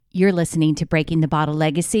You're listening to Breaking the Bottle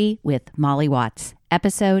Legacy with Molly Watts,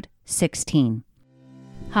 episode 16.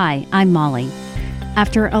 Hi, I'm Molly.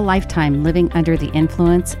 After a lifetime living under the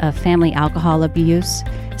influence of family alcohol abuse,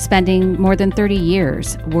 spending more than 30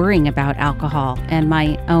 years worrying about alcohol and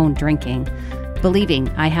my own drinking, believing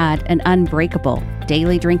I had an unbreakable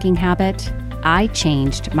daily drinking habit, I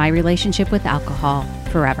changed my relationship with alcohol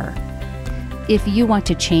forever. If you want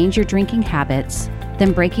to change your drinking habits,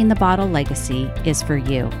 then Breaking the Bottle Legacy is for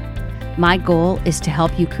you. My goal is to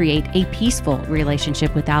help you create a peaceful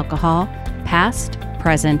relationship with alcohol, past,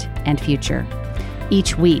 present, and future.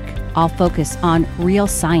 Each week, I'll focus on real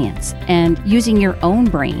science and using your own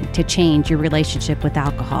brain to change your relationship with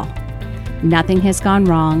alcohol. Nothing has gone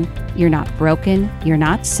wrong. You're not broken. You're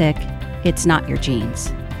not sick. It's not your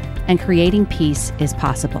genes. And creating peace is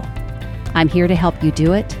possible. I'm here to help you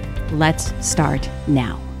do it. Let's start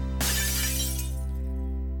now.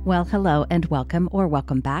 Well, hello and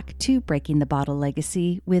welcome back to Breaking the Bottle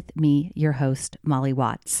Legacy with me, your host, Molly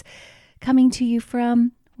Watts. Coming to you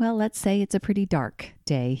from, well, let's say it's a pretty dark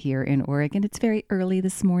day here in Oregon. It's very early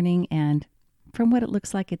this morning, and from what it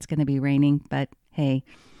looks like, it's going to be raining. But hey,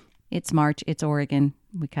 it's March, it's Oregon.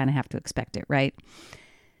 We kind of have to expect it, right?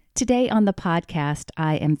 Today on the podcast,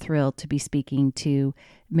 I am thrilled to be speaking to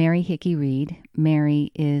Mary Hickey Reid.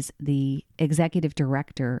 Mary is the Executive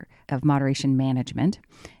Director of Moderation Management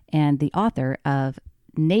and the author of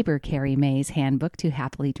Neighbor Carrie May's Handbook to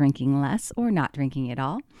Happily Drinking Less or Not Drinking at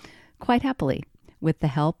All, quite happily, with the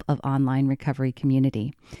help of online recovery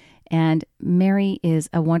community. And Mary is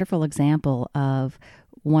a wonderful example of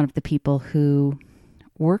one of the people who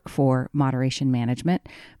work for Moderation Management.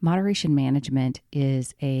 Moderation Management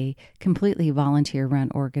is a completely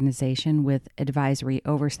volunteer-run organization with advisory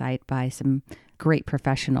oversight by some great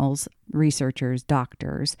professionals, researchers,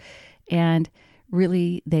 doctors, and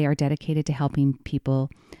really they are dedicated to helping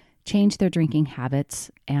people change their drinking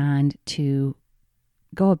habits and to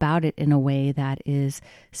go about it in a way that is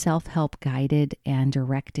self-help guided and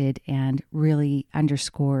directed and really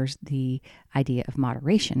underscores the idea of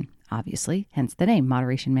moderation. Obviously, hence the name,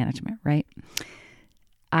 Moderation Management, right?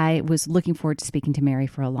 I was looking forward to speaking to Mary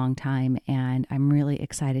for a long time, and I'm really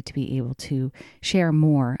excited to be able to share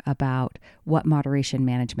more about what Moderation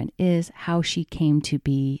Management is, how she came to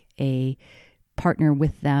be a partner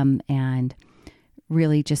with them, and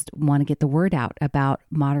really just want to get the word out about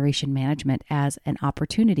Moderation Management as an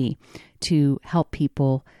opportunity to help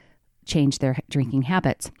people change their drinking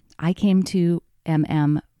habits. I came to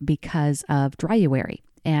MM because of Dryuary.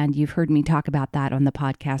 And you've heard me talk about that on the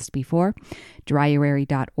podcast before.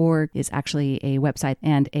 Dryuary.org is actually a website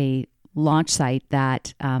and a launch site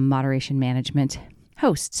that Moderation Management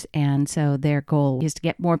hosts. And so their goal is to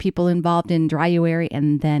get more people involved in Dryuary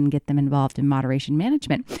and then get them involved in Moderation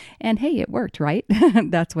Management. And hey, it worked, right?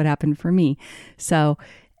 That's what happened for me. So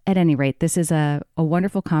at any rate, this is a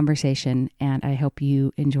wonderful conversation, and I hope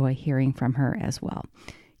you enjoy hearing from her as well.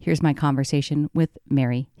 Here's my conversation with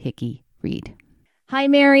Mary Hickey Reid. Hi,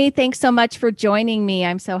 Mary. Thanks so much for joining me.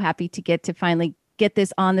 I'm so happy to finally get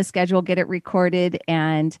this on the schedule, get it recorded,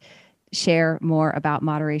 and share more about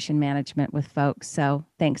Moderation Management with folks. So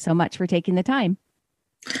thanks so much for taking the time.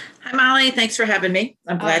 Hi, Molly. Thanks for having me.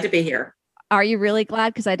 I'm glad to be here. Are you really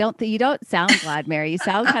glad? Because you don't sound glad, Mary. You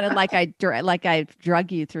sound kind of like I drug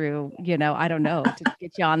you through, I don't know, to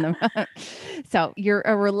get you on the. So you're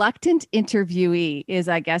a reluctant interviewee is,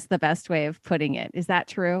 I guess, the best way of putting it. Is that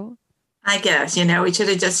true? I guess,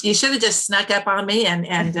 you should have just snuck up on me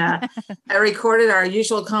and I recorded our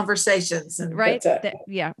usual conversations. Right.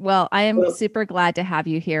 Yeah. Well, I am super glad to have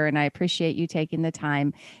you here, and I appreciate you taking the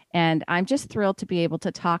time. And I'm just thrilled to be able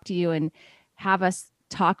to talk to you and have us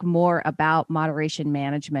talk more about Moderation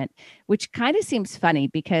Management, which kind of seems funny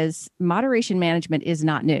because Moderation Management is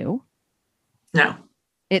not new. No.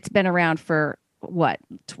 It's been around for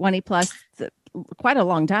 20 plus, quite a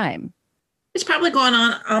long time. It's probably going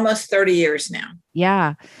on almost 30 years now.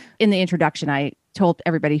 Yeah. In the introduction, I told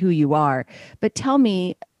everybody who you are, but tell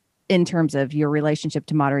me in terms of your relationship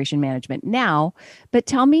to Moderation Management now, but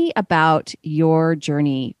tell me about your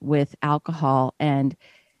journey with alcohol and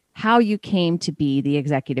how you came to be the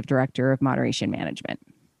Executive Director of Moderation Management.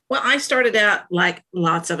 Well, I started out like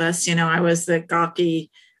lots of us. I was the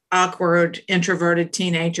gawky, awkward, introverted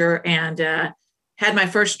teenager and had my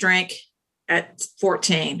first drink at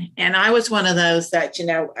 14. And I was one of those that,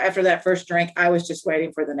 after that first drink, I was just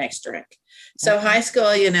waiting for the next drink. So high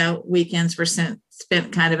school, weekends were spent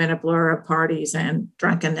kind of in a blur of parties and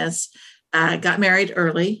drunkenness. Got married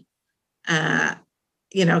early, kind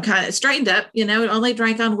of straightened up, only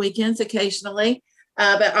drank on weekends occasionally,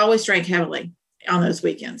 but always drank heavily on those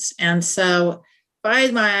weekends. And so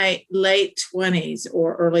by my late 20s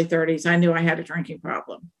or early 30s, I knew I had a drinking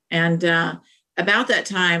problem. And about that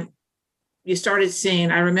time, you started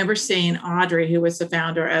seeing, I remember seeing Audrey, who was the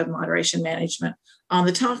founder of Moderation Management, on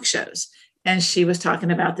the talk shows. And she was talking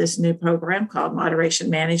about this new program called Moderation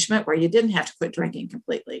Management, where you didn't have to quit drinking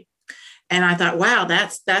completely. And I thought, wow,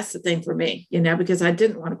 that's the thing for me, because I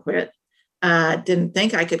didn't want to quit. Didn't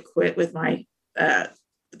think I could quit with my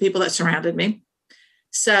the people that surrounded me.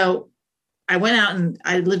 So I went out, and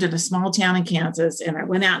I lived in a small town in Kansas, and I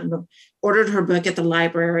went out and ordered her book at the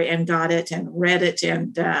library and got it and read it.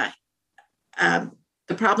 And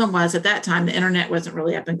the problem was, at that time, the internet wasn't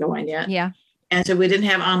really up and going yet. Yeah. And so we didn't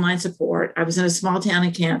have online support. I was in a small town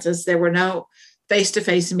in Kansas. There were no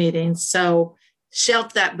face-to-face meetings. So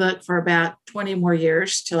shelved that book for about 20 more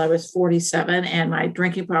years till I was 47. And my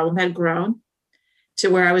drinking problem had grown to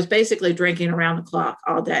where I was basically drinking around the clock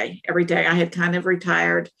all day, every day. I had kind of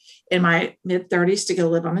retired in my mid-30s to go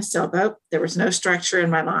live on a sailboat. There was no structure in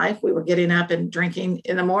my life. We were getting up and drinking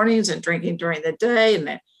in the mornings and drinking during the day.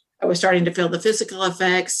 And I was starting to feel the physical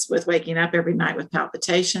effects with waking up every night with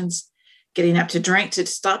palpitations, getting up to drink to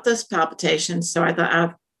stop those palpitations. So I thought,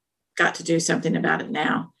 I've got to do something about it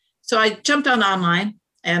now. So I jumped on online,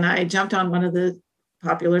 and I jumped on one of the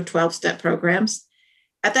popular 12-step programs.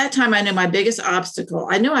 At that time, I knew my biggest obstacle,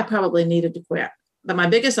 I knew I probably needed to quit, but my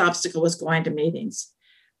biggest obstacle was going to meetings.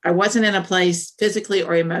 I wasn't in a place physically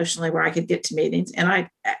or emotionally where I could get to meetings, and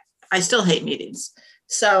I still hate meetings.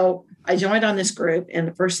 So I joined on this group, and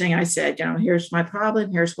the first thing I said, here's my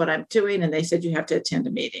problem, here's what I'm doing. And they said, you have to attend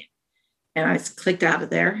a meeting. And I clicked out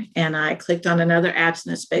of there, and I clicked on another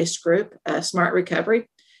abstinence-based group, Smart Recovery.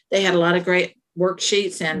 They had a lot of great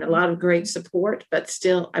worksheets and a lot of great support, but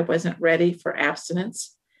still I wasn't ready for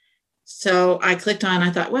abstinence. So I clicked on,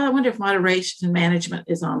 I thought, well, I wonder if Moderation Management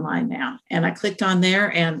is online now. And I clicked on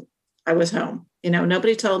there, and I was home.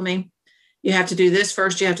 Nobody told me you have to do this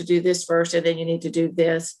first, you have to do this first, and then you need to do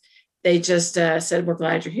this. They just said, we're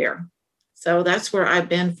glad you're here. So that's where I've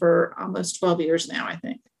been for almost 12 years now, I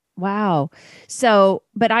think. Wow. So,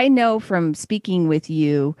 but I know from speaking with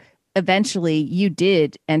you, eventually you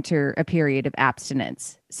did enter a period of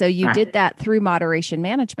abstinence. So you Right. did that through Moderation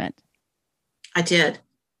Management. I did.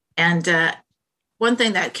 And one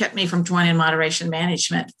thing that kept me from joining Moderation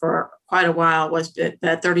Management for quite a while was the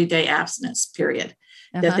 30-day abstinence period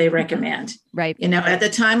that they recommend. Right. At the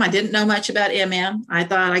time, I didn't know much about MM. I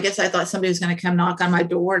thought somebody was going to come knock on my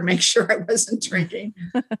door and make sure I wasn't drinking.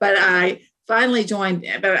 But I finally joined,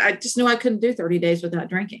 but I just knew I couldn't do 30 days without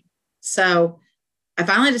drinking. So I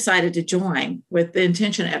finally decided to join with the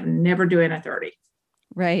intention of never doing a 30.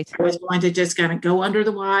 Right. I was going to just kind of go under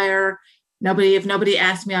the wire. If nobody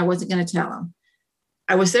asked me, I wasn't going to tell them.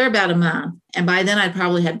 I was there about a month, and by then I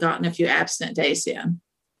probably had gotten a few abstinent days in.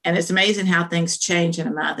 And it's amazing how things change in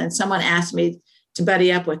a month. And someone asked me to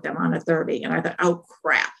buddy up with them on a 30, and I thought, oh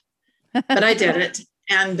crap! But I did it,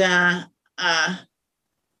 and I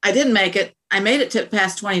didn't make it. I made it to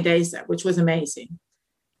past 20 days, though, which was amazing.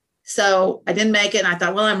 So I didn't make it, and I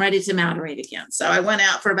thought, well, I'm ready to moderate again. So I went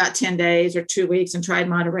out for about 10 days or 2 weeks and tried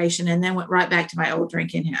moderation, and then went right back to my old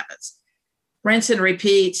drinking habits. Rinse and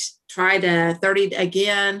repeat, tried 30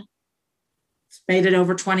 again, made it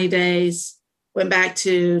over 20 days, went back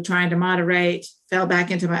to trying to moderate, fell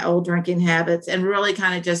back into my old drinking habits, and really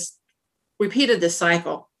kind of just repeated this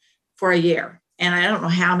cycle for a year. And I don't know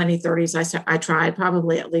how many 30s I tried,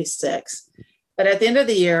 probably at least 6. But at the end of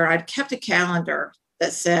the year, I'd kept a calendar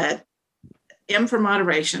that said M for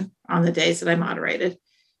moderation on the days that I moderated,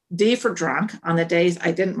 D for drunk on the days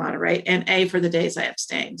I didn't moderate, and A for the days I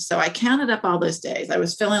abstained. So I counted up all those days. I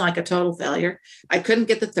was feeling like a total failure. I couldn't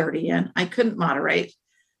get the 30 in. I couldn't moderate.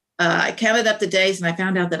 I counted up the days, and I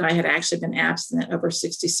found out that I had actually been abstinent over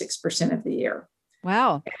 66% of the year.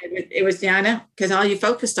 Wow. It was, I know, because all you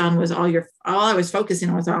focused on was all I was focusing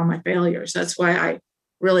on was all my failures. That's why I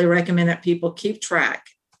really recommend that people keep track,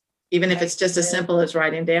 even if it's just as simple as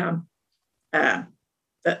writing down,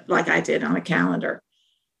 like I did on a calendar.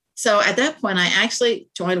 So at that point, I actually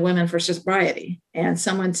joined Women for Sobriety, and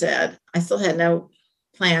someone said, I still had no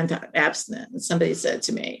plan to abstinent. And somebody said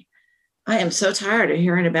to me, I am so tired of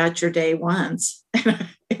hearing about your day ones. And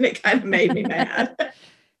it kind of made me mad.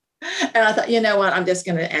 And I thought, you know what, I'm just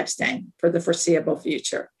going to abstain for the foreseeable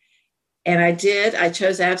future. And I did. I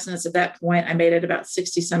chose abstinence at that point. I made it about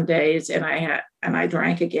 60 some days, and I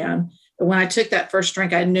drank again. But when I took that first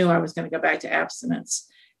drink, I knew I was going to go back to abstinence.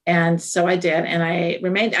 And so I did. And I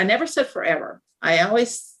remained, I never said forever. I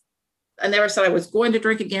never said I was going to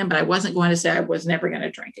drink again, but I wasn't going to say I was never going to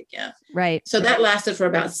drink again. Right. So that lasted for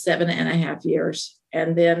about 7.5 years.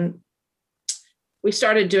 And then we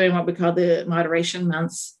started doing what we call the moderation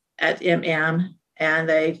months at MM, and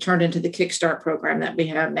they turned into the Kickstart program that we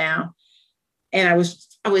have now. And I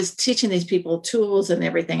was teaching these people tools and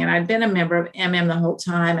everything. And I'd been a member of MM the whole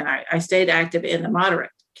time. And I stayed active in the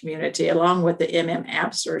moderate community along with the MM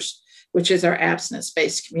Absters, which is our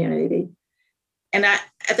abstinence-based community. And at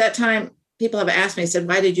that time, people have asked me, said,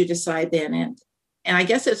 why did you decide then? And I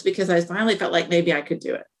guess it's because I finally felt like maybe I could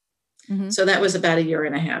do it. Mm-hmm. So that was about 1.5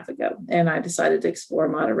 years ago. And I decided to explore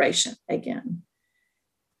moderation again.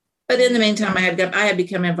 But in the meantime, I had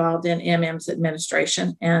become involved in MM's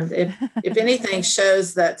administration. And if anything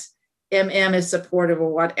shows that MM is supportive of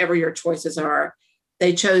whatever your choices are,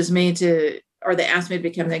 they chose me or they asked me to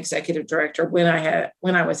become the executive director when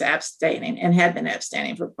I was abstaining and had been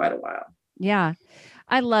abstaining for quite a while. Yeah.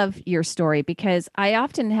 I love your story because I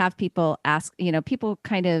often have people ask, people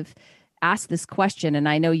kind of ask this question, and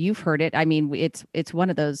I know you've heard it. I mean, it's one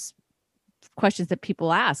of those questions that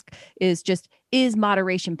people ask is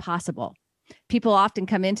moderation possible? People often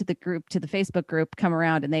come into the group, to the Facebook group, come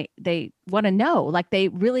around, and they want to know, like they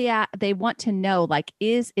want to know, like,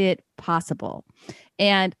 is it possible?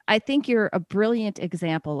 And I think you're a brilliant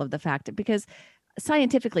example of the fact that, because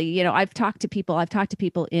scientifically, I've talked to people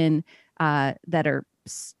in that are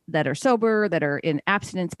sober, that are in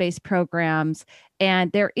abstinence-based programs,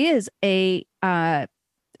 and there is a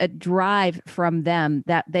drive from them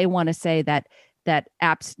that they want to say that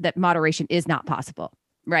moderation is not possible,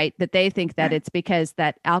 right? That they think that it's because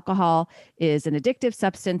that alcohol is an addictive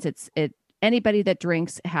substance. Anybody that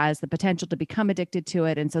drinks has the potential to become addicted to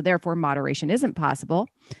it, and so therefore moderation isn't possible.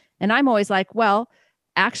 And I'm always like, well,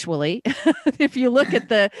 actually, if you look at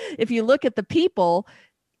the people,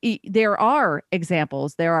 there are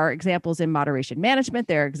examples. There are examples in moderation management.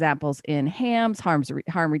 There are examples in HAMS, harm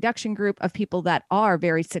reduction group, of people that are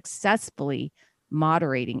very successfully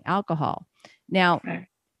moderating alcohol. Now,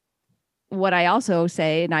 what I also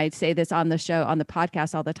say, and I say this on the show, on the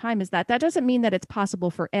podcast all the time, is that doesn't mean that it's possible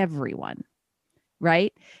for everyone,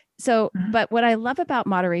 right? So, but what I love about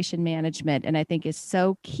moderation management, and I think is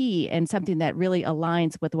so key and something that really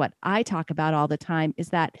aligns with what I talk about all the time, is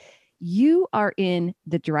that you are in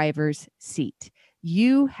the driver's seat.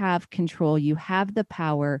 You have control. You have the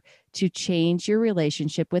power to change your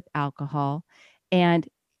relationship with alcohol, and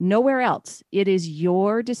nowhere else. It is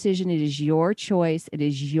your decision. It is your choice. It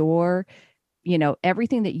is your,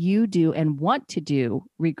 everything that you do and want to do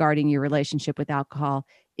regarding your relationship with alcohol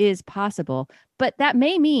is possible. But that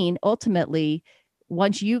may mean ultimately,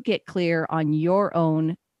 once you get clear on your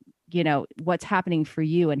own, what's happening for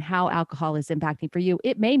you and how alcohol is impacting for you,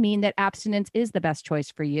 it may mean that abstinence is the best choice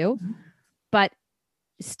for you. Mm-hmm. But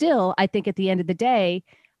still, I think at the end of the day,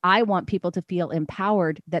 I want people to feel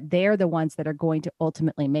empowered that they're the ones that are going to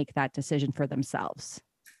ultimately make that decision for themselves.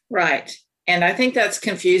 Right. And I think that's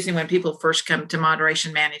confusing when people first come to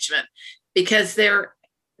moderation management, because they're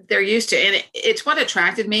used to, and it's what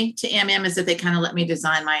attracted me to MM, is that they kind of let me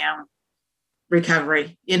design my own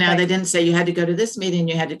recovery. Right. They didn't say you had to go to this meeting,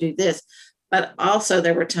 you had to do this. But also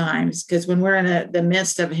there were times, because when we're in the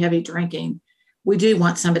midst of heavy drinking, we do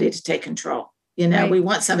want somebody to take control. Right. We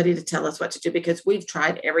want somebody to tell us what to do, because we've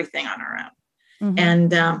tried everything on our own.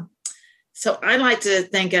 Mm-hmm. And so I like to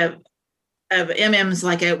think of MMs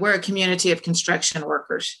like we're a community of construction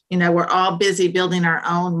workers. We're all busy building our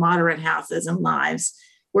own moderate houses and lives,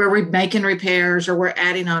 where we're making repairs or we're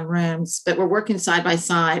adding on rooms, but we're working side by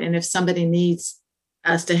side. And if somebody needs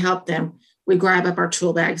us to help them, we grab up our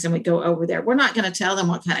tool bags and we go over there. We're not going to tell them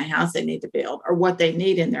what kind of house they need to build or what they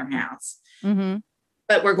need in their house. Mm-hmm.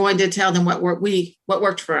 But we're going to tell them what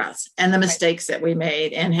worked for us and the mistakes that we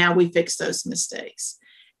made and how we fixed those mistakes.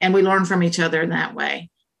 And we learn from each other in that way.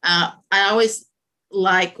 I always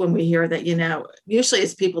like when we hear that, usually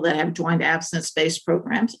it's people that have joined abstinence-based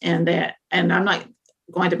programs, and I'm not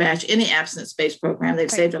going to bash any abstinence-based program.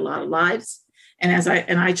 They've saved a lot of lives. And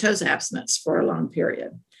I chose abstinence for a long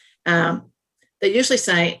period. They usually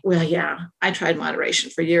say, well, yeah, I tried moderation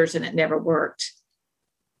for years and it never worked.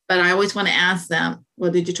 But I always want to ask them,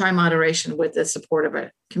 well, did you try moderation with the support of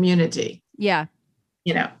a community? Yeah.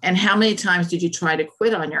 And how many times did you try to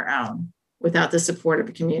quit on your own without the support of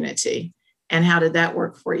a community? And how did that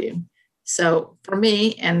work for you? So for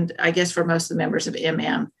me, and I guess for most of the members of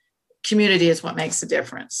MM, community is what makes the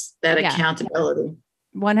difference, that accountability.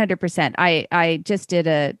 100%. I just did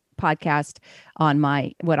a podcast on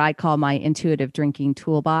what I call my intuitive drinking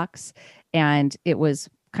toolbox. And it was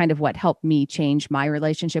kind of what helped me change my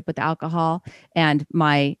relationship with alcohol. And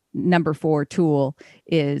my number 4 tool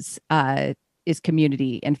is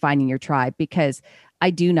community and finding your tribe, because I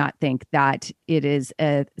do not think that it is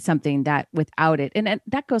something that without it, and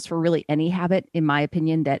that goes for really any habit, in my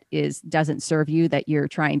opinion, that doesn't serve you, that you're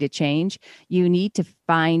trying to change. You need to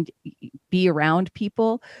be around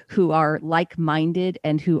people who are like-minded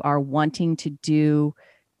and who are wanting to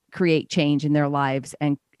create change in their lives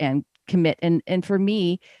and commit. And for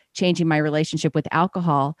me, changing my relationship with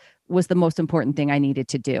alcohol was the most important thing I needed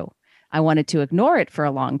to do. I wanted to ignore it for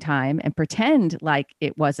a long time and pretend like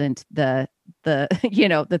it wasn't the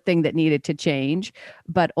the thing that needed to change,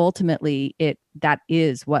 but ultimately that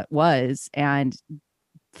is what was. And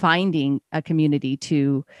finding a community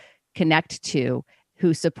to connect to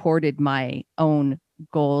who supported my own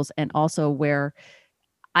goals, and also where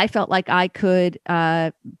I felt like I could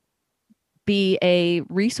be a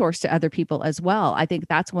resource to other people as well. I think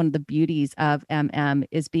that's one of the beauties of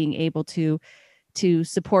is being able to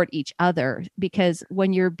support each other, because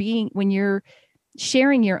when you're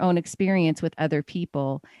sharing your own experience with other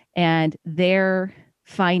people and they're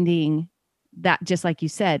finding that, just like you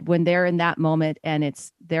said, when they're in that moment and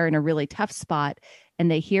they're in a really tough spot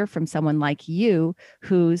and they hear from someone like you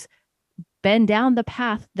who's been down the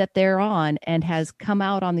path that they're on and has come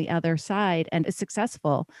out on the other side and is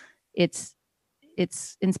successful, it's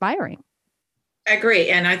inspiring. I agree.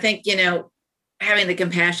 And I think, having the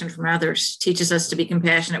compassion from others teaches us to be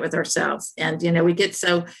compassionate with ourselves. And, we get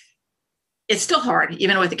it's still hard,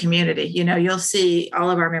 even with the community. You'll see all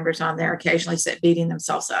of our members on there occasionally beating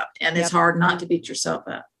themselves up, and it's hard not to beat yourself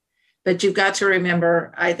up. But you've got to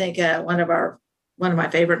remember, I think one of my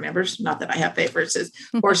favorite members, not that I have favorites, is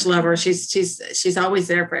Horse Lover. She's always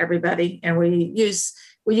there for everybody. And we use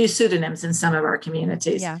pseudonyms in some of our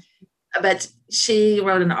communities. Yeah. But she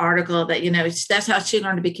wrote an article that, that's how she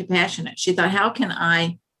learned to be compassionate. She thought, how can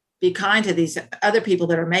I be kind to these other people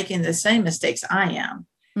that are making the same mistakes I am,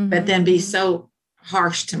 but then be so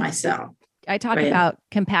harsh to myself? I talk about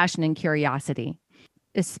compassion and curiosity,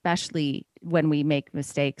 especially when we make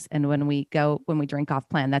mistakes and when we drink off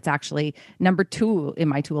plan. That's actually number 2 in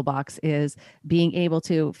my toolbox, is being able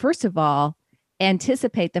to, first of all,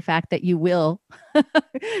 anticipate the fact that you will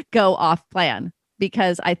go off plan.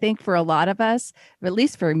 Because I think for a lot of us, or at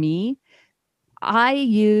least for me,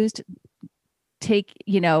 I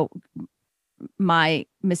my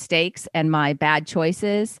mistakes and my bad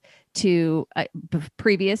choices to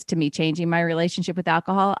previous to me changing my relationship with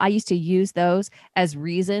alcohol. I used to use those as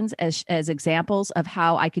reasons, as examples of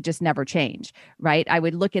how I could just never change, right? I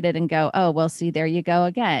would look at it and go, oh, well, see, there you go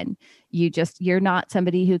again. You're not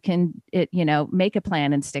somebody who can, make a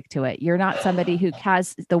plan and stick to it. You're not somebody who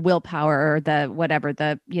has the willpower or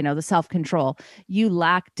the self-control. You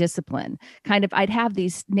lack discipline. Kind of, I'd have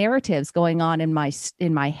these narratives going on in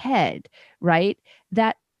my head, right?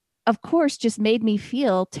 That, of course, just made me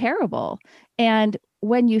feel terrible. And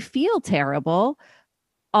when you feel terrible,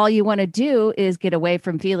 all you want to do is get away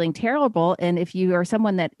from feeling terrible. And if you are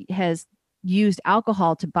someone that has used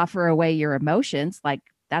alcohol to buffer away your emotions, like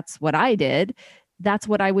that's what I did, that's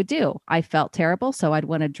what I would do. I felt terrible, so I'd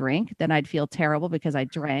want to drink. Then I'd feel terrible because I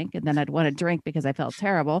drank, and then I'd want to drink because I felt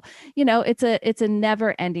terrible. It's a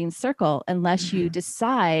never-ending circle unless you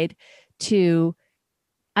decide to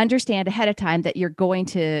understand ahead of time that you're going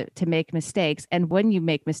to make mistakes. And when you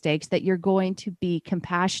make mistakes, that you're going to be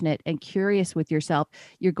compassionate and curious with yourself.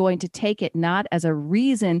 You're going to take it not as a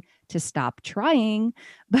reason to stop trying,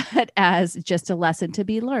 but as just a lesson to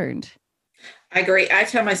be learned. I agree. I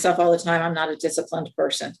tell myself all the time, I'm not a disciplined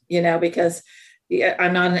person, because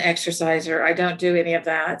I'm not an exerciser. I don't do any of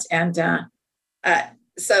that. And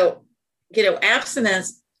so,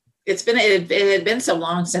 abstinence, it had been so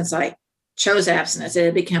long since I chose abstinence, it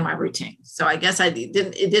had become my routine. So I guess it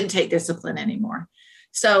didn't take discipline anymore.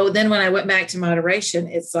 So then when I went back to moderation,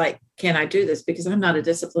 it's like, can I do this? Because I'm not a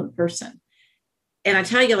disciplined person. And I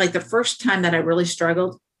tell you, like the first time that I really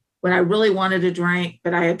struggled, when I really wanted to drink,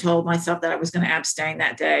 but I had told myself that I was going to abstain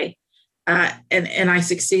that day, and I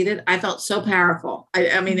succeeded, I felt so powerful.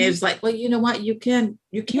 I mean, it was like, well, you know what? You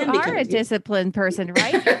are a disciplined person,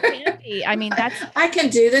 right? You can be. I mean, I can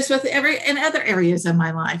do this with in other areas of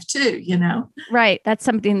my life too, Right. That's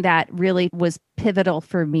something that really was pivotal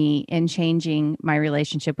for me in changing my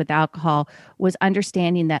relationship with alcohol, was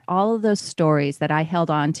understanding that all of those stories that I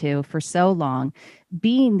held on to for so long,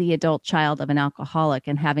 being the adult child of an alcoholic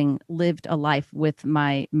and having lived a life with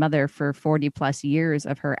my mother for 40 plus years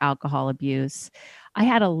of her alcohol abuse, I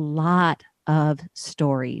had a lot of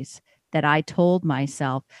stories that I told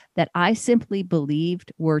myself that I simply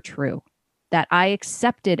believed were true, that I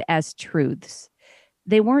accepted as truths.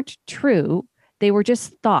 They weren't true. They were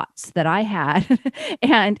just thoughts that I had.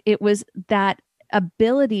 And it was that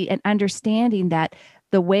ability and understanding that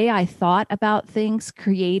the way I thought about things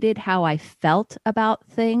created how I felt about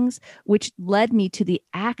things, which led me to the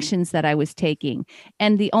actions that I was taking.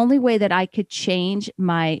 And the only way that I could change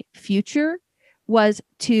my future was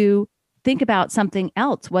to think about something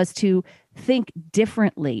else, was to think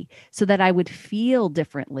differently so that I would feel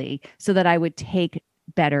differently, so that I would take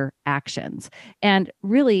better actions. And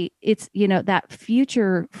really, it's, that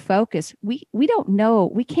future focus. We don't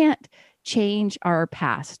know. We can't change our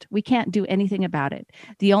past. We can't do anything about it.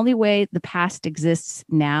 The only way the past exists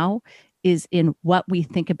now is in what we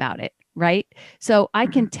think about it, right? So I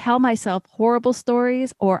can tell myself horrible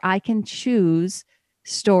stories, or I can choose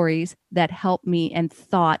stories that help me and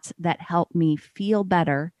thoughts that help me feel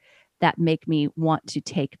better, that make me want to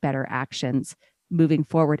take better actions moving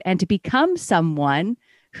forward and to become someone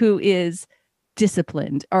who is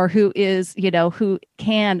disciplined, or who is, who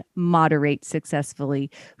can moderate successfully,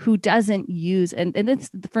 who doesn't use, and it's,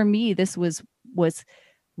 for me, this was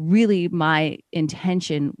really my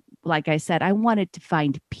intention. Like I said, I wanted to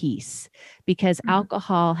find peace, because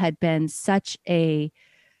alcohol had been such a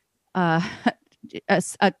a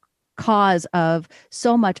cause of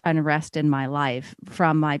so much unrest in my life,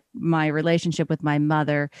 from my relationship with my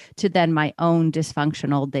mother to then my own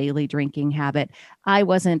dysfunctional daily drinking habit. I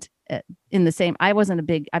wasn't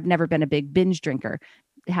I've never been a big binge drinker.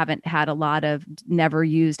 Never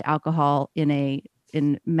used alcohol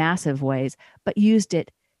in massive ways, but used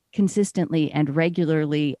it consistently and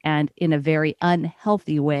regularly and in a very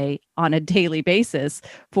unhealthy way on a daily basis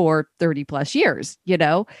for 30 plus years,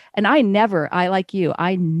 and I like you,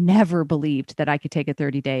 I never believed that I could take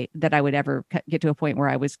that I would ever get to a point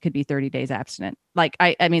where could be 30 days abstinent. Like,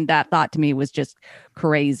 I mean, that thought to me was just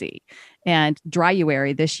crazy. And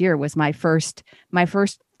Dryuary this year was my first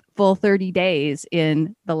full 30 days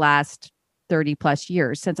in the last 30 plus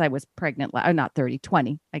years, since I was pregnant. Not 30,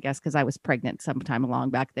 20, I guess, because I was pregnant sometime along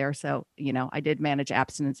back there. So, I did manage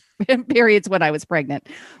abstinence periods when I was pregnant.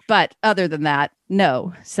 But other than that,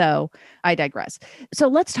 no. So I digress. So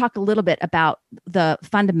let's talk a little bit about the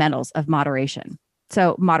fundamentals of moderation.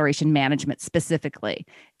 So moderation management specifically.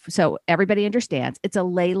 So everybody understands it's a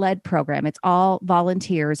lay-led program. It's all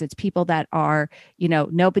volunteers. It's people that are,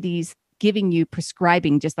 nobody's giving you,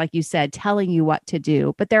 prescribing, just like you said, telling you what to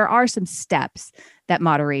do. But there are some steps that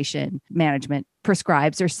moderation management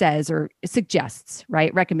prescribes or says or suggests,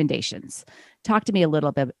 right? Recommendations. Talk to me a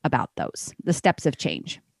little bit about those, the steps of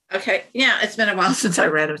change. Okay. Yeah. It's been a while since I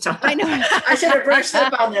read it. So I know. I should have brushed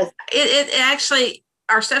up on this. It actually,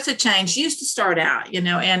 our steps of change used to start out,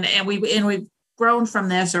 and we've grown from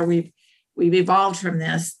this, or we've evolved from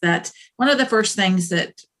this, that one of the first things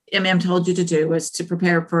that told you to do was to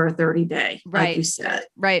prepare for a 30-day, right, like you said.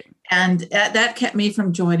 Right. And that kept me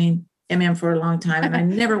from joining for a long time. And I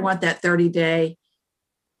never want that 30-day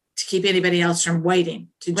to keep anybody else from waiting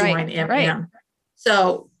to join Right.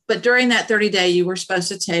 So, but during that 30-day, you were supposed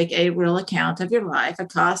to take a real account of your life, a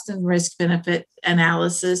cost and risk benefit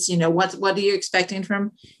analysis. What are you expecting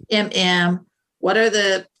from What are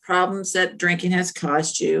the problems that drinking has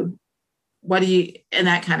caused you? And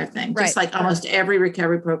that kind of thing. Right. Just like almost every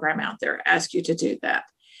recovery program out there asks you to do that.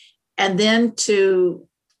 And then to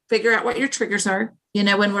figure out what your triggers are.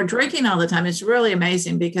 When we're drinking all the time, it's really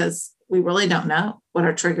amazing, because we really don't know what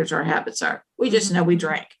our triggers or habits are. We just know we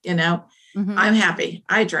drink, I'm happy,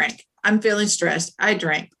 I drink. I'm feeling stressed, I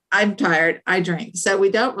drink. I'm tired, I drink. So we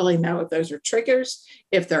don't really know if those are triggers,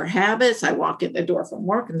 if they're habits. I walk in the door from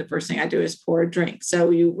work and the first thing I do is pour a drink. So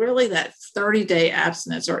that 30-day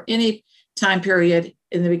abstinence, or any time period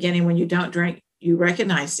in the beginning when you don't drink, you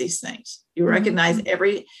recognize these things. You recognize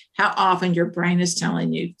how often your brain is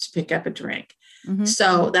telling you to pick up a drink.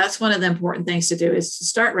 So that's one of the important things to do, is to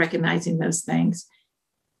start recognizing those things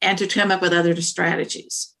and to come up with other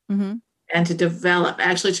strategies and to develop,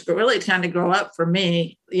 actually to really kind of grow up. For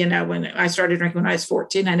me, when I started drinking when I was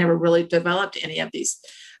 14, I never really developed any of these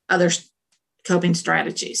other coping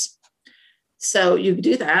strategies. So you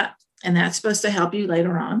do that. And that's supposed to help you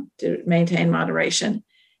later on to maintain moderation.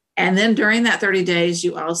 And then during that 30 days,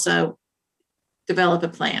 you also develop a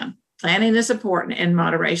plan. Planning is important in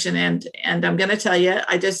moderation. And I'm going to tell you,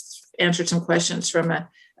 I just answered some questions from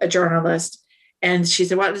a journalist. And she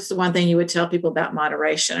said, what is the one thing you would tell people about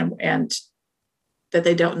moderation and that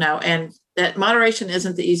they don't know? And that moderation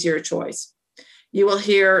isn't the easier choice. You will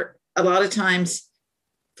hear a lot of times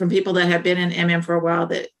from people that have been in for a while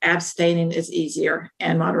that abstaining is easier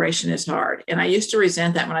and moderation is hard. And I used to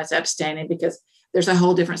resent that when I was abstaining, because there's a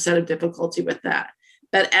whole different set of difficulty with that.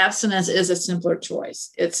 But abstinence is a simpler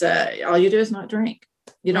choice. It's all you do is not drink.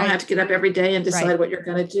 You don't have to get up every day and decide what you're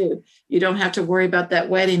going to do. You don't have to worry about that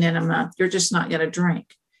wedding in a month. You're just not going to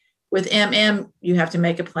drink. With you have to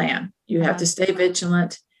make a plan. You have to stay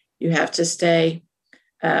vigilant. You have to stay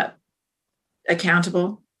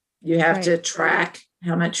accountable. You have to track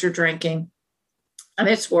how much you're drinking, and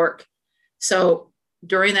it's work. So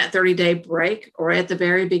during that 30-day break or at the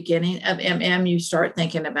very beginning of you start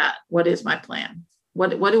thinking about, what is my plan? What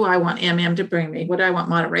do I want to bring me? What do I want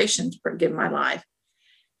moderation to give my life?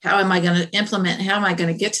 How am I going to implement? How am I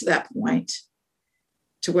going to get to that point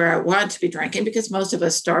to where I want to be drinking? Because most of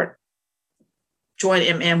us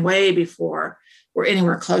join way before we're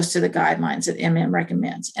anywhere close to the guidelines that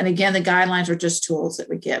recommends. And again, the guidelines are just tools that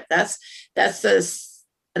we give. That's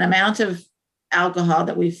an amount of alcohol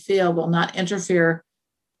that we feel will not interfere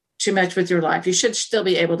too much with your life. You should still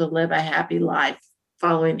be able to live a happy life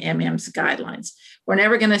following MM's guidelines. We're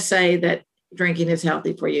never going to say that drinking is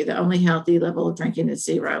healthy for you. The only healthy level of drinking is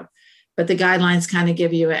 0. But the guidelines kind of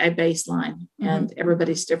give you a baseline, and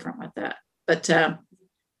everybody's different with that. But,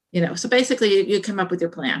 so basically you come up with your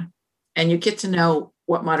plan, and you get to know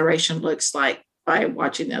what moderation looks like by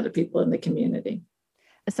watching the other people in the community.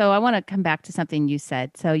 So I want to come back to something you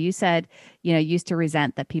said. So you said, used to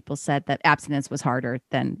resent that people said that abstinence was harder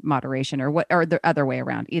than moderation, or the other way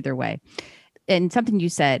around, either way. And something you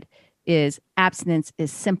said is abstinence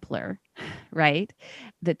is simpler, right?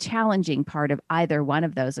 The challenging part of either one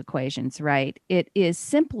of those equations, right? It is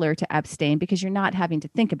simpler to abstain because you're not having to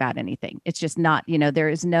think about anything. It's just not, there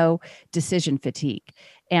is no decision fatigue.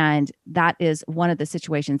 And that is one of the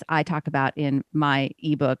situations I talk about in my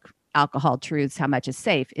ebook, Alcohol Truths, How Much is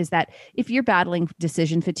Safe, is that if you're battling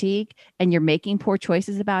decision fatigue and you're making poor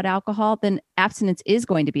choices about alcohol, then abstinence is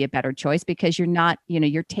going to be a better choice because you're not,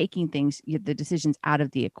 you're taking the decisions out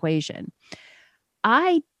of the equation.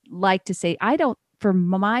 I like to say, for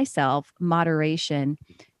myself, moderation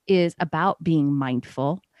is about being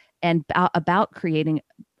mindful and about creating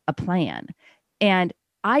a plan. And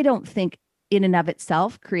I don't think in and of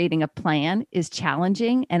itself, creating a plan is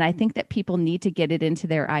challenging. And I think that people need to get it into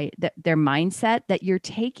their mindset that you're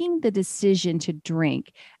taking the decision to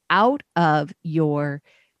drink out of your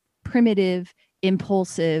primitive,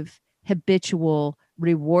 impulsive, habitual,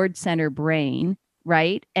 reward center brain,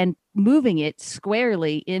 right? And moving it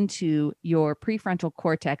squarely into your prefrontal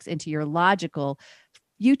cortex, into your logical,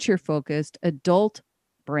 future-focused adult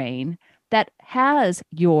brain that has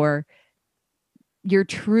your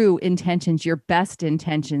true intentions, your best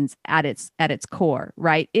intentions at its core,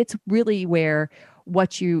 right? It's really where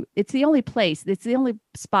it's the only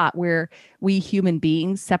spot where we human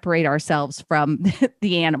beings separate ourselves from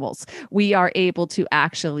the animals. We are able to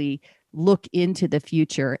actually look into the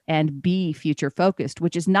future and be future focused,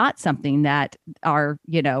 which is not something that our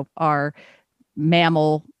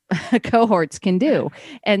mammal cohorts can do.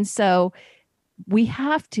 And so we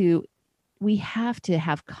have to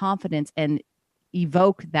have confidence and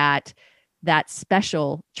evoke that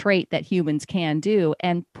special trait that humans can do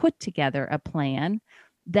and put together a plan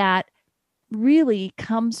that really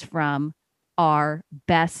comes from our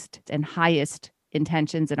best and highest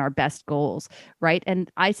intentions and our best goals, right?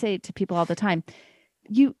 And I say to people all the time,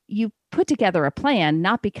 you put together a plan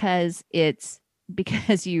not because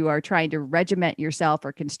you are trying to regiment yourself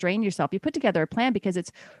or constrain yourself. You put together a plan because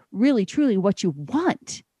it's really truly what you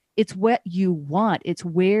want. It's what you want. It's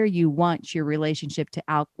where you want your relationship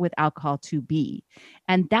with alcohol to be.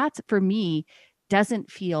 And that's, for me,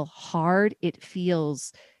 doesn't feel hard. It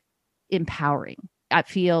feels empowering. It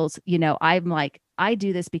feels, I'm like, I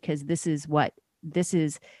do this because this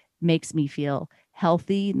is makes me feel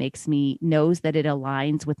healthy, knows that it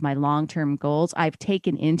aligns with my long-term goals. I've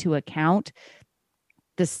taken into account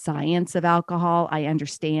the science of alcohol. I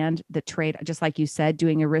understand the trade, just like you said,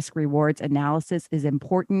 doing a risk rewards analysis is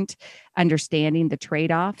important. Understanding the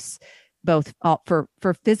trade-offs, both for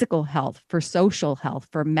physical health, for social health,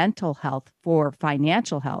 for mental health, for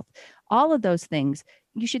financial health, all of those things,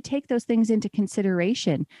 you should take those things into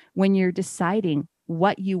consideration when you're deciding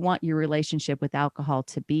what you want your relationship with alcohol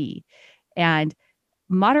to be. And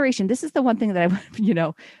moderation, this is the one thing that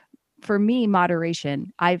for me,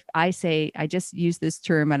 moderation, I just use this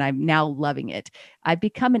term and I'm now loving it. I've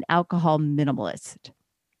become an alcohol minimalist.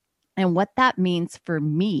 And what that means for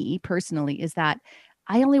me personally is that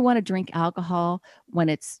I only want to drink alcohol when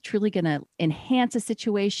it's truly going to enhance a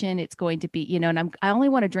situation. It's going to be, and I only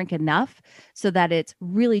want to drink enough so that it's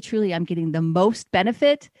really, truly, I'm getting the most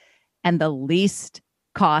benefit and the least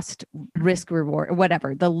cost, risk, reward, or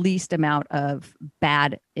whatever, the least amount of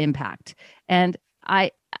bad impact. And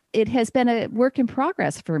it has been a work in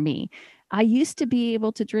progress for me. I used to be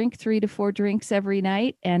able to drink 3 to 4 drinks every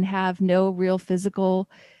night and have no real physical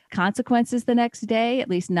consequences the next day, at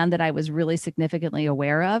least none that I was really significantly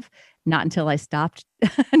aware of. Not until I stopped,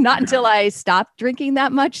 not until I stopped drinking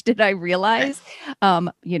that much did I realize,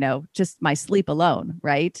 just my sleep alone.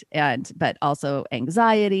 Right. But also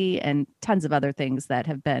anxiety and tons of other things that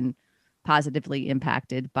have been positively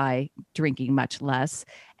impacted by drinking much less.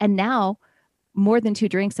 And now more than 2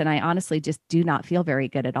 drinks, and I honestly just do not feel very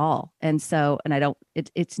good at all. And so, and I don't,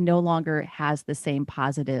 it's no longer has the same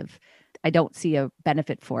positive. I don't see a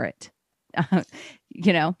benefit for it.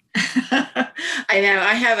 you know? I know.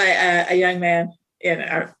 I have a young man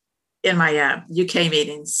in my UK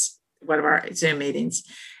meetings, one of our Zoom meetings,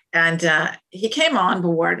 and he came on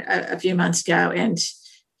board a few months ago, and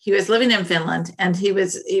he was living in Finland, and he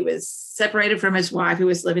was separated from his wife, who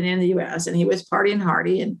was living in the U.S., and he was partying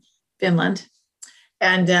hardy in Finland,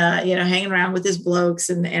 and hanging around with his blokes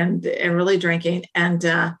and really drinking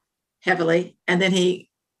and heavily, and then he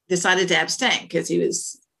decided to abstain because he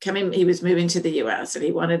was moving to the US and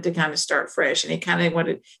he wanted to kind of start fresh, and he kind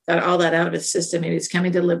of got all that out of his system. He was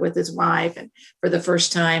coming to live with his wife and for the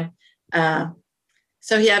first time.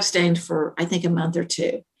 So he abstained for, I think, a month or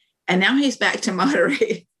two. And now he's back to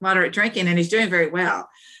moderate drinking, and he's doing very well.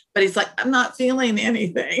 But he's like, I'm not feeling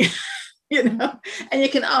anything, and you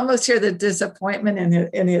can almost hear the disappointment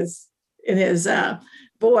in his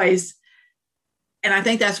voice. And I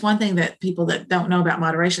think that's one thing that people that don't know about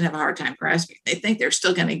moderation have a hard time grasping. They think they're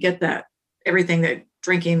still going to get everything that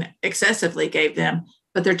drinking excessively gave them,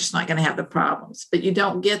 but they're just not going to have the problems. But you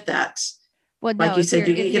don't get that. Well, like no, you said,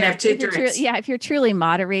 you can have 2 drinks. If you're truly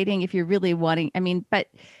moderating, if you're really wanting, but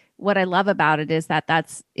what I love about it is that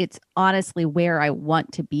it's honestly where I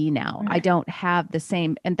want to be now. Right. I don't have the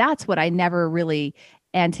same, and that's what I never really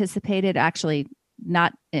anticipated. Actually,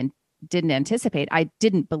 didn't anticipate. I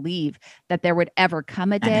didn't believe that there would ever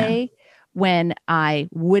come a day when I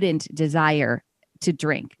wouldn't desire to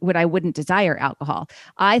drink, when I wouldn't desire alcohol.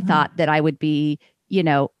 I thought that I would be,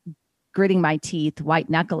 gritting my teeth, white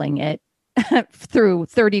knuckling it through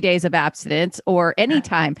 30 days of abstinence, or any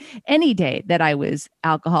day that I was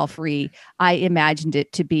alcohol free. I imagined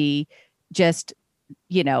it to be just,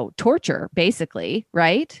 torture, basically.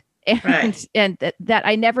 Right. And that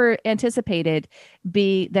I never anticipated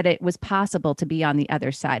that it was possible to be on the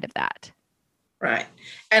other side of that. Right.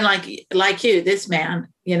 And like you, this man,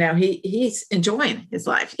 he's enjoying his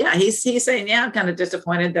life. Yeah. He's saying, yeah, I'm kind of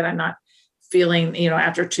disappointed that I'm not feeling,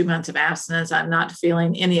 after 2 months of abstinence, I'm not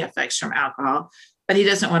feeling any effects from alcohol, but he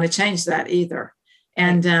doesn't want to change that either.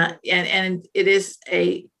 And, and it is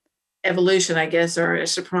a evolution, I guess, or a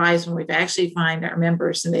surprise when we actually find our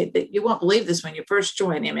members, and you won't believe this when you first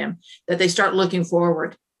join MM, that they start looking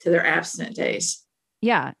forward to their abstinent days.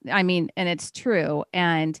 Yeah. And it's true.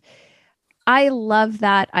 And I love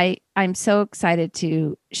that. I'm so excited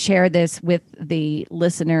to share this with the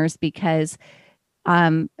listeners because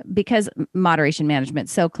moderation management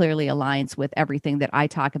so clearly aligns with everything that I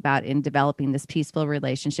talk about in developing this peaceful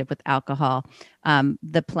relationship with alcohol.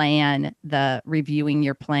 The plan, the reviewing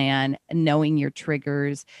your plan, knowing your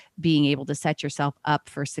triggers, being able to set yourself up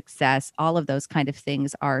for success, all of those kind of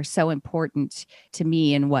things are so important to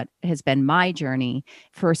me in what has been my journey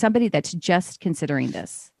for somebody that's just considering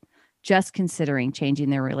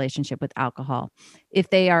changing their relationship with alcohol.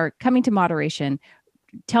 If they are coming to moderation,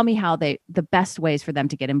 tell me how the best ways for them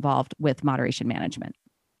to get involved with moderation management.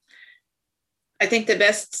 I think the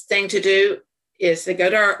best thing to do is to go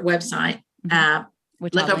to our website,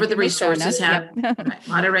 look over the resources,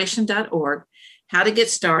 moderation.org, how to get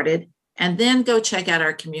started, and then go check out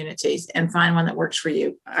our communities and find one that works for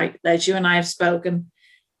you. As you and I have spoken,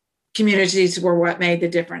 communities were what made the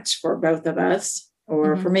difference for both of us,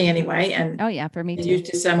 or for me anyway. And for me too. You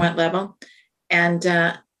to somewhat level. And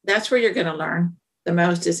that's where you're going to learn the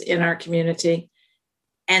most, is in our community.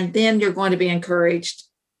 And then you're going to be encouraged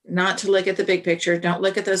not to look at the big picture. Don't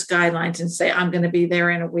look at those guidelines and say, I'm going to be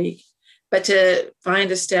there in a week, but to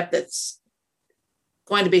find a step that's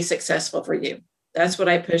going to be successful for you. That's what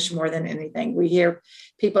I push more than anything. We hear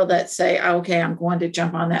people that say, oh, okay, I'm going to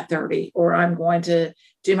jump on that 30, or I'm going to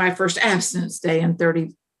do my first abstinence day in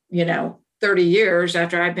 30 years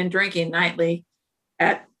after I've been drinking nightly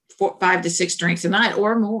at 5 to 6 drinks a night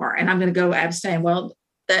or more, and I'm going to go abstain. Well,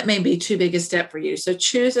 that may be too big a step for you. So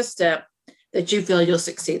choose a step that you feel you'll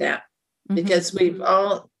succeed at, because we've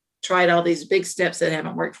all tried all these big steps that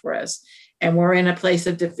haven't worked for us, and we're in a place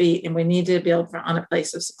of defeat, and we need to build on a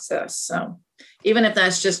place of success. So even if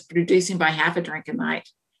that's just reducing by half a drink a night,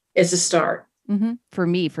 it's a start. For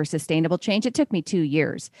me, for sustainable change, it took me 2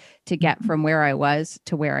 years to get from where I was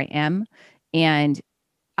to where I am. And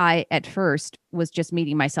I, at first, was just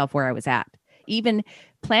meeting myself where I was at. Even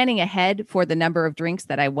planning ahead for the number of drinks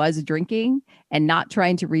that I was drinking and not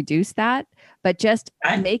trying to reduce that, but just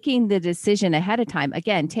making the decision ahead of time.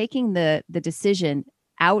 Again, taking the decision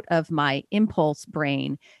out of my impulse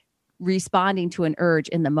brain, responding to an urge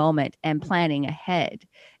in the moment and planning ahead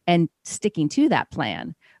and sticking to that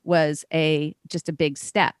plan was just a big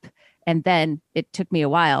step. And then it took me a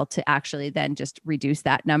while to actually then just reduce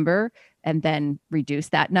that number and then reduce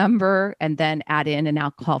that number and then add in an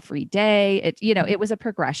alcohol-free day. It was a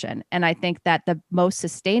progression. And I think that the most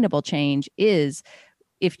sustainable change is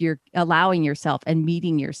if you're allowing yourself and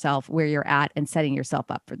meeting yourself where you're at and setting yourself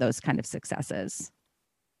up for those kind of successes.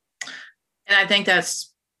 And I think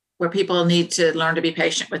that's where people need to learn to be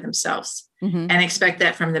patient with themselves and expect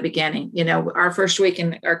that from the beginning. Our first week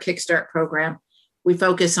in our Kickstart program, we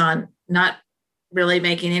focus on not really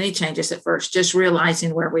making any changes at first, just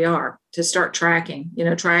realizing where we are, to start tracking in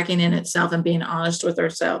itself and being honest with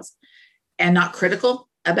ourselves and not critical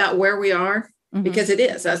about where we are, because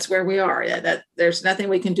that's where we are. That there's nothing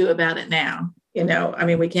we can do about it now.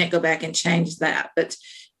 We can't go back and change that, but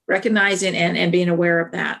recognizing and being aware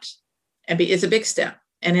of that is a big step.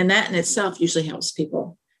 And in that in itself usually helps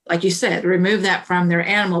people, like you said, remove that from their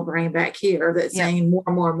animal brain back here that's saying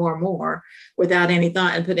more without any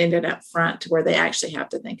thought, and putting it up front to where they actually have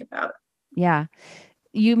to think about it. Yeah.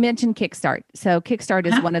 You mentioned Kickstart. So Kickstart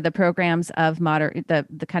is one of the programs of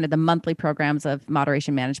the kind of the monthly programs of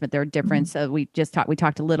moderation management. There are different. So we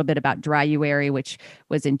talked a little bit about Dryuary, which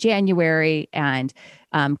was in January, and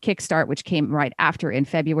Kickstart, which came right after in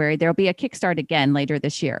February. There'll be a Kickstart again later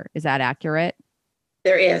this year. Is that accurate?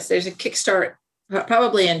 There is. There's a Kickstart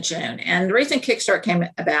probably in June. And the reason Kickstart came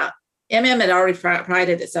about, had already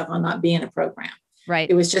prided itself on not being a program. Right.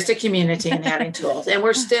 It was just a community and having tools. And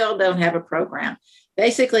we still don't have a program.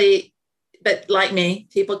 Basically, but like me,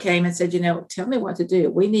 people came and said, tell me what to do.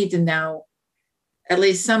 We need to know at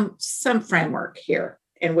least some framework here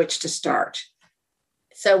in which to start.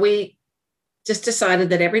 So we just decided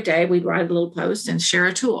that every day we'd write a little post and share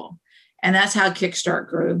a tool. And that's how Kickstart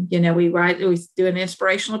grew. We do an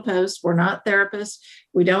inspirational post. We're not therapists.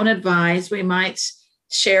 We don't advise. We might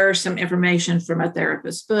share some information from a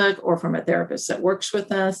therapist's book or from a therapist that works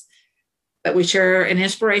with us. But we share an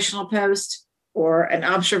inspirational post or an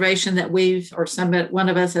observation that one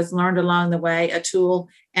of us has learned along the way, a tool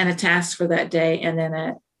and a task for that day, and then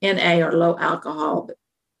a NA or low alcohol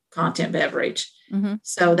content beverage.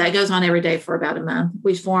 So that goes on every day for about a month.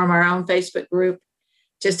 We form our own Facebook group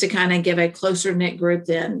just to kind of give a closer knit group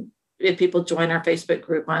than if people join our Facebook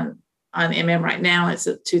group on right now, it's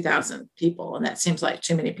 2,000 people, and that seems like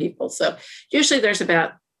too many people. So usually there's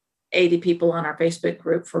about 80 people on our Facebook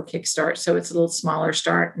group for Kickstart. So it's a little smaller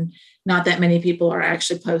start, and not that many people are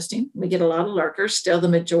actually posting. We get a lot of lurkers. Still, the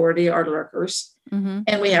majority are lurkers,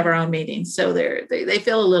 and we have our own meetings. So they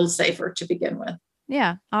feel a little safer to begin with.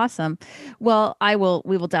 Yeah. Awesome. Well,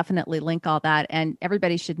 we will definitely link all that. And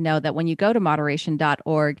everybody should know that when you go to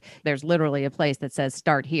moderation.org, there's literally a place that says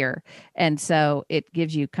start here. And so it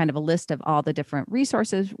gives you kind of a list of all the different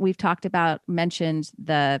resources we've talked about, mentioned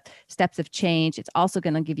the steps of change. It's also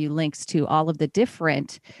going to give you links to all of the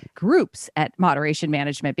different groups at Moderation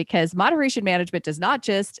Management, because Moderation Management does not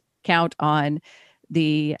just count on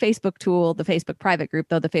the Facebook tool, the Facebook private group,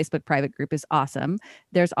 though the Facebook private group is awesome.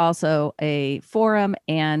 There's also a forum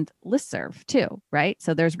and listserv too, right?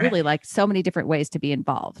 So there's really like so many different ways to be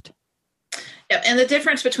involved. Yeah, and the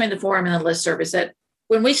difference between the forum and the listserv is that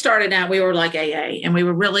when we started out, we were like AA, and we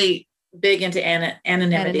were really big into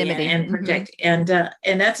anonymity. And protect, and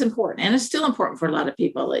that's important, and it's still important for a lot of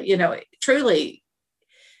people. Truly.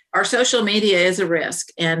 Our social media is a risk,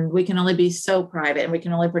 and we can only be so private, and we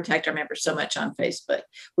can only protect our members so much on Facebook.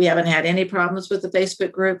 We haven't had any problems with the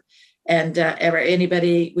Facebook group, and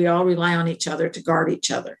we all rely on each other to guard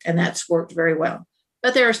each other, and that's worked very well.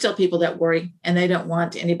 But there are still people that worry, and they don't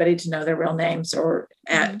want anybody to know their real names or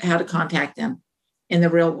how to contact them in the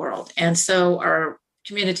real world. And so our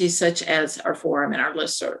communities, such as our forum and our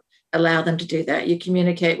listserv, allow them to do that. You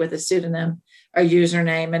communicate with a pseudonym, a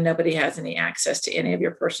username, and nobody has any access to any of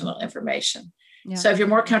your personal information. Yeah. So if you're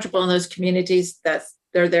more comfortable in those communities,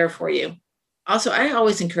 they're there for you. Also, I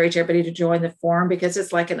always encourage everybody to join the forum, because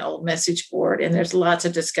it's like an old message board, and there's lots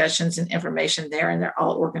of discussions and information there, and they're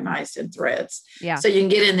all organized in threads. Yeah. So you can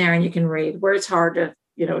get in there and you can read where it's hard to,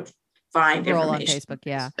 find Roll information. On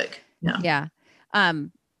Facebook. Yeah. Yeah.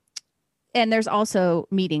 And there's also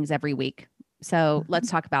meetings every week. So let's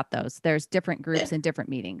talk about those. There's different groups and different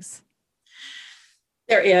meetings.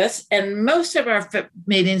 There is. And most of our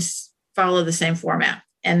meetings follow the same format.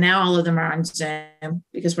 And now all of them are on Zoom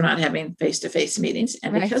because we're not having face-to-face meetings.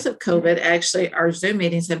 And Right. because of COVID, actually, our Zoom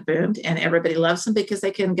meetings have boomed and everybody loves them because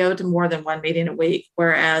they can go to more than one meeting a week.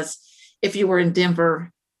 Whereas if you were in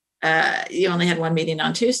Denver, you only had one meeting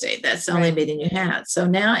on Tuesday. That's the only Right. meeting you had. So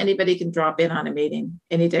now anybody can drop in on a meeting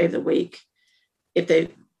any day of the week if they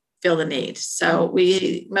feel the need. So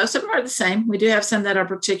most of them are the same. We do have some that are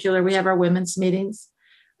particular. We have our women's meetings.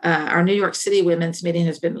 Our New York City women's meeting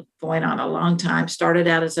has been going on a long time. Started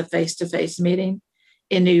out as a face-to-face meeting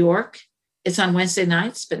in New York. It's on Wednesday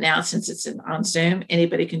nights, but now since it's on Zoom,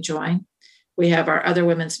 anybody can join. We have our other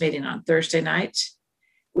women's meeting on Thursday night.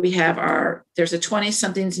 We have there's a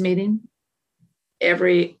 20-somethings meeting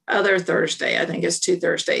every other Thursday. I think it's 2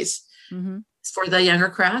 Thursdays for the younger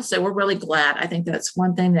crowd. So we're really glad. I think that's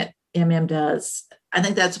one thing that does. I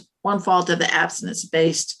think that's one fault of the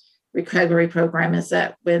abstinence-based recovery program is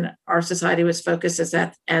that when our society was focused as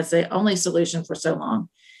the only solution for so long,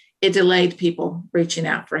 it delayed people reaching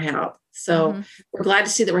out for help. So we're glad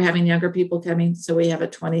to see that we're having younger people coming. So we have a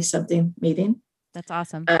 20-something meeting. That's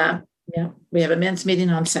awesome. We have a men's meeting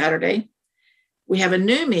on Saturday. We have a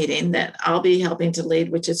new meeting that I'll be helping to lead,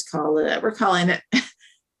 which is we're calling it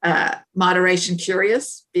Moderation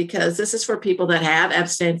Curious, because this is for people that have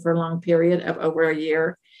abstained for a long period of over a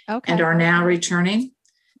year and are now returning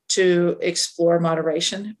to explore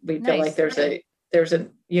moderation. We feel like there's a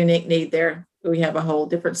unique need there. We have a whole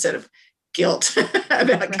different set of guilt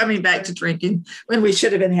about coming back to drinking when we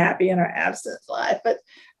should have been happy in our abstinence life. But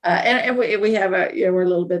and we have we're a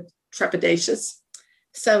little bit trepidatious.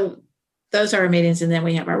 So those are our meetings, and then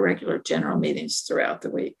we have our regular general meetings throughout the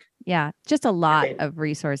week. Yeah, just a lot of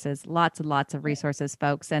resources, lots and lots of resources,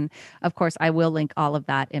 folks. And of course, I will link all of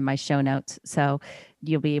that in my show notes. So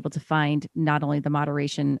you'll be able to find not only the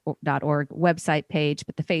moderation.org website page,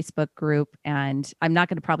 but the Facebook group. And I'm not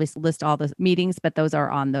going to probably list all the meetings, but those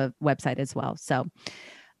are on the website as well. So,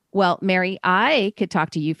 well, Mary, I could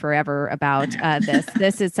talk to you forever about this.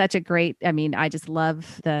 This is such a great, I just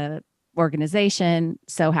love the organization.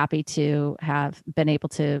 So happy to have been able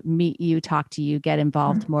to meet you, talk to you, get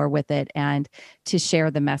involved more with it, and to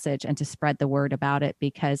share the message and to spread the word about it,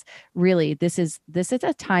 because really this is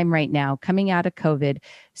a time right now coming out of COVID.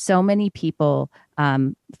 So many people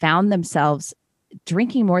found themselves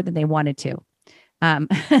drinking more than they wanted to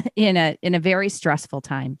in a very stressful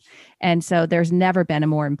time. And so there's never been a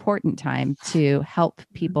more important time to help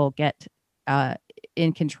people get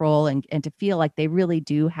in control and to feel like they really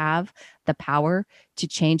do have the power to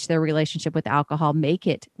change their relationship with alcohol, make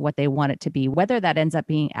it what they want it to be, whether that ends up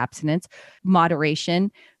being abstinence,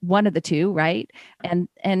 moderation, one of the two, right?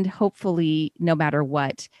 And hopefully, no matter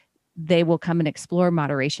what, they will come and explore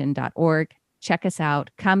moderation.org. Check us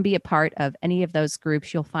out. Come be a part of any of those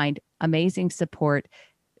groups. You'll find amazing support,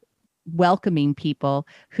 welcoming people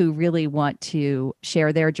who really want to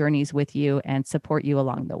share their journeys with you and support you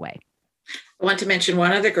along the way. I want to mention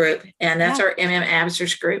one other group, and that's our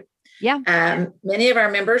Absters group. Yeah. Many of our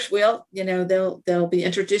members they'll be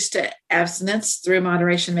introduced to abstinence through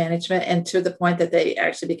moderation management, and to the point that they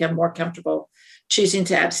actually become more comfortable choosing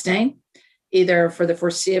to abstain, either for the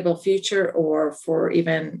foreseeable future or for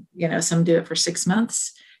even, some do it for 6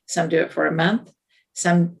 months, some do it for a month.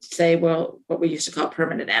 Some say, well, what we used to call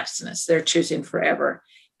permanent abstinence. They're choosing forever.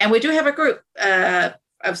 And we do have a group, a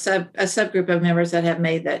subgroup of members that have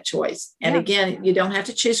made that choice. And again, you don't have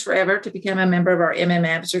to choose forever to become a member of our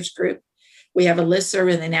Absters group. We have a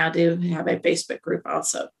listserv, and they now do have a Facebook group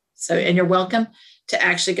also. So, and you're welcome to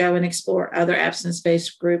actually go and explore other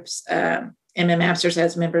abstinence-based groups. Absters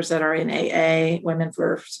has members that are in AA, Women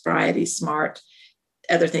for Sobriety, SMART,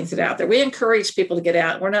 other things that are out there. We encourage people to get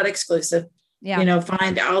out. We're not exclusive. Yeah.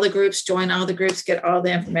 Find all the groups, join all the groups, get all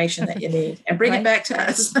the information that you need, and bring it back to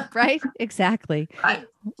us. Right. Exactly. Right.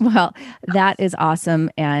 Well, that is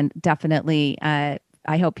awesome. And definitely, I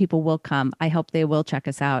hope people will come. I hope they will check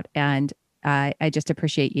us out. And I just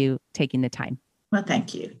appreciate you taking the time. Well,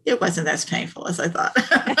 thank you. It wasn't as painful as I thought.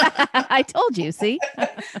 I told you, see?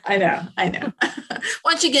 I know.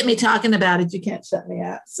 Once you get me talking about it, you can't shut me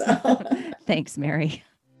out. So thanks, Mary.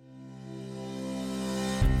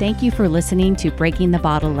 Thank you for listening to Breaking the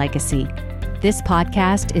Bottle Legacy. This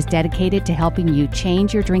podcast is dedicated to helping you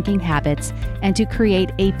change your drinking habits and to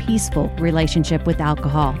create a peaceful relationship with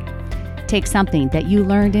alcohol. Take something that you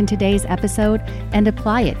learned in today's episode and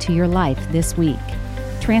apply it to your life this week.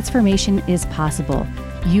 Transformation is possible.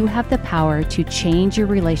 You have the power to change your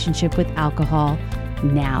relationship with alcohol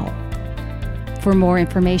now. For more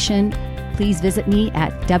information, please visit me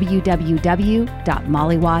at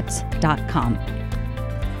www.mollywatts.com.